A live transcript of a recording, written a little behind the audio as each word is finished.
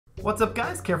What's up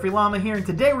guys, Carefree Llama here, and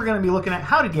today we're going to be looking at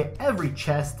how to get every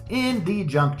chest in the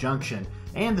Junk Junction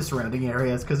and the surrounding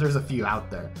areas, because there's a few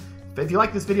out there. If you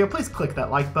like this video, please click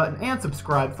that like button and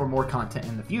subscribe for more content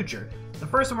in the future. The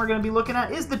first one we're going to be looking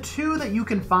at is the two that you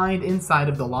can find inside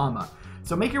of the llama.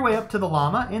 So make your way up to the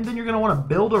llama, and then you're going to want to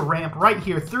build a ramp right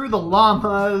here through the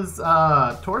llama's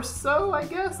torso, I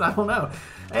guess? I don't know.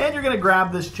 And you're going to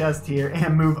grab this chest here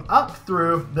and move up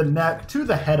through the neck to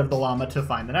the head of the llama to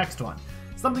find the next one.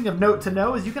 Something of note to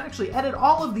know is you can actually edit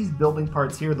all of these building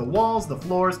parts here, the walls, the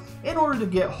floors, in order to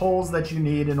get holes that you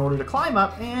need in order to climb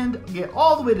up and get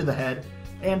all the way to the head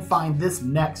and find this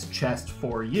next chest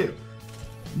for you.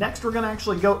 Next, we're going to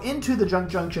actually go into the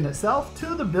Junk Junction itself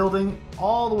to the building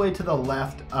all the way to the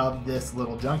left of this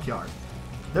little junkyard.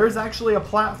 There's actually a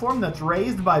platform that's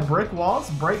raised by brick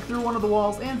walls. Break through one of the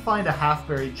walls and find a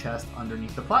half-buried chest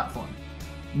underneath the platform.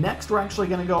 Next, we're actually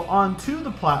going to go onto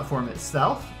the platform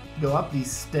itself, go up these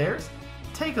stairs,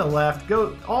 take a left,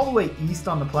 go all the way east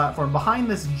on the platform behind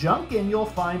this junk, and you'll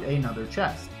find another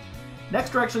chest.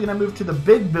 Next, we're actually going to move to the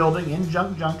big building in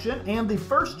Junk Junction, and the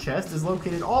first chest is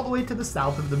located all the way to the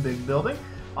south of the big building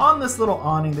on this little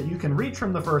awning that you can reach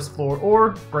from the first floor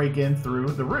or break in through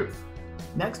the roof.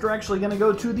 Next, we're actually going to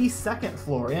go to the second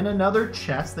floor and another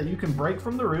chest that you can break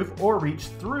from the roof or reach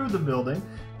through the building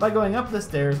by going up the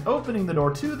stairs, opening the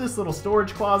door to this little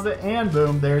storage closet, and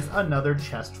boom, there's another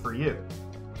chest for you.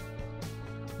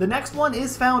 The next one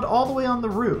is found all the way on the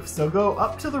roof, so go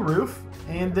up to the roof,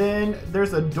 and then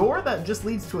there's a door that just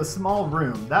leads to a small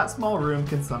room. That small room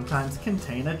can sometimes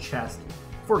contain a chest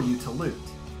for you to loot.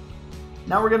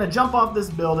 Now we're going to jump off this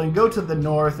building, go to the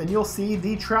north, and you'll see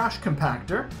the trash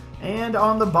compactor. And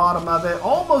on the bottom of it,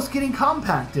 almost getting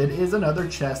compacted, is another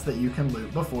chest that you can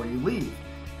loot before you leave.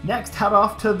 Next, head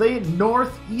off to the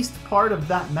northeast part of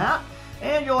that map,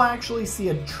 and you'll actually see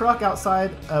a truck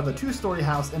outside of a two-story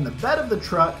house. In the bed of the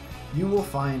truck, you will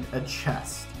find a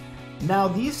chest. Now,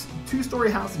 these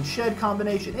two-story house and shed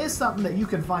combination is something that you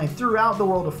can find throughout the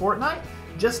world of Fortnite.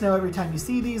 Just know every time you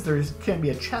see these, there can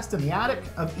be a chest in the attic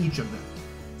of each of them.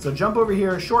 So jump over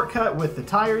here, shortcut with the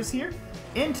tires here,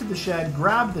 into the shed,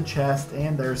 grab the chest,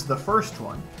 and there's the first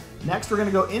one. Next, we're going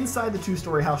to go inside the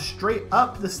two-story house, straight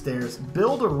up the stairs,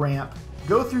 build a ramp,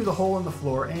 go through the hole in the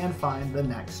floor, and find the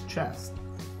next chest.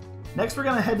 Next, we're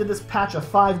going to head to this patch of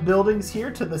 5 buildings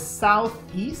here to the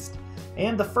southeast,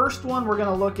 and the first one we're going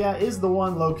to look at is the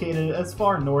one located as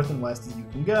far north and west as you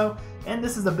can go, and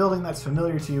this is a building that's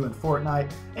familiar to you in Fortnite,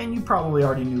 and you probably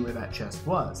already knew where that chest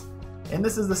was. And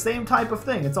this is the same type of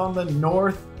thing. It's on the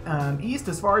north east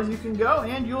as far as you can go,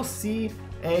 and you'll see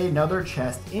another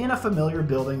chest in a familiar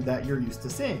building that you're used to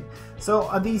seeing. So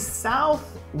the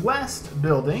southwest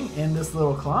building in this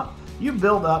little clump, you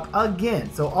build up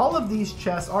again. So all of these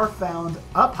chests are found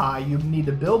up high. You need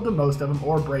to build the most of them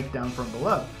or break down from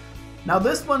below. Now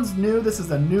this one's new. This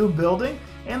is a new building,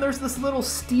 and there's this little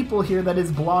steeple here that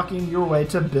is blocking your way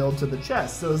to build to the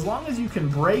chest. So as long as you can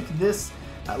break this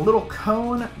little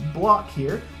cone block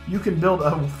here, you can build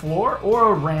a floor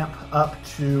or a ramp up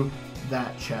to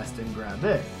that chest and grab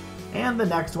it. And the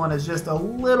next one is just a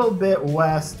little bit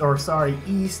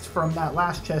east from that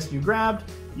last chest you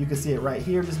grabbed. You can see it right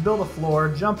here. Just build a floor,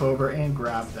 jump over, and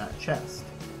grab that chest.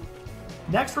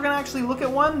 Next, we're going to actually look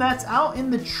at one that's out in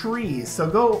the trees. So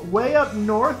go way up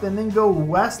north and then go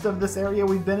west of this area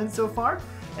we've been in so far.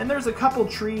 And there's a couple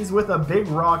trees with a big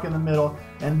rock in the middle,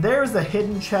 and there's a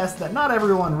hidden chest that not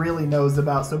everyone really knows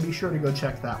about, so be sure to go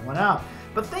check that one out.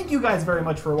 But thank you guys very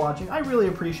much for watching. I really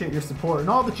appreciate your support and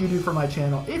all that you do for my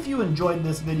channel. If you enjoyed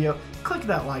this video, click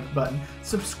that like button.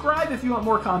 Subscribe if you want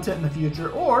more content in the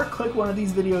future, or click one of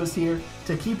these videos here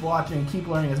to keep watching and keep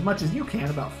learning as much as you can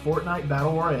about Fortnite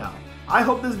Battle Royale. I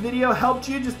hope this video helped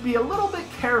you just be a little bit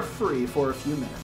carefree for a few minutes.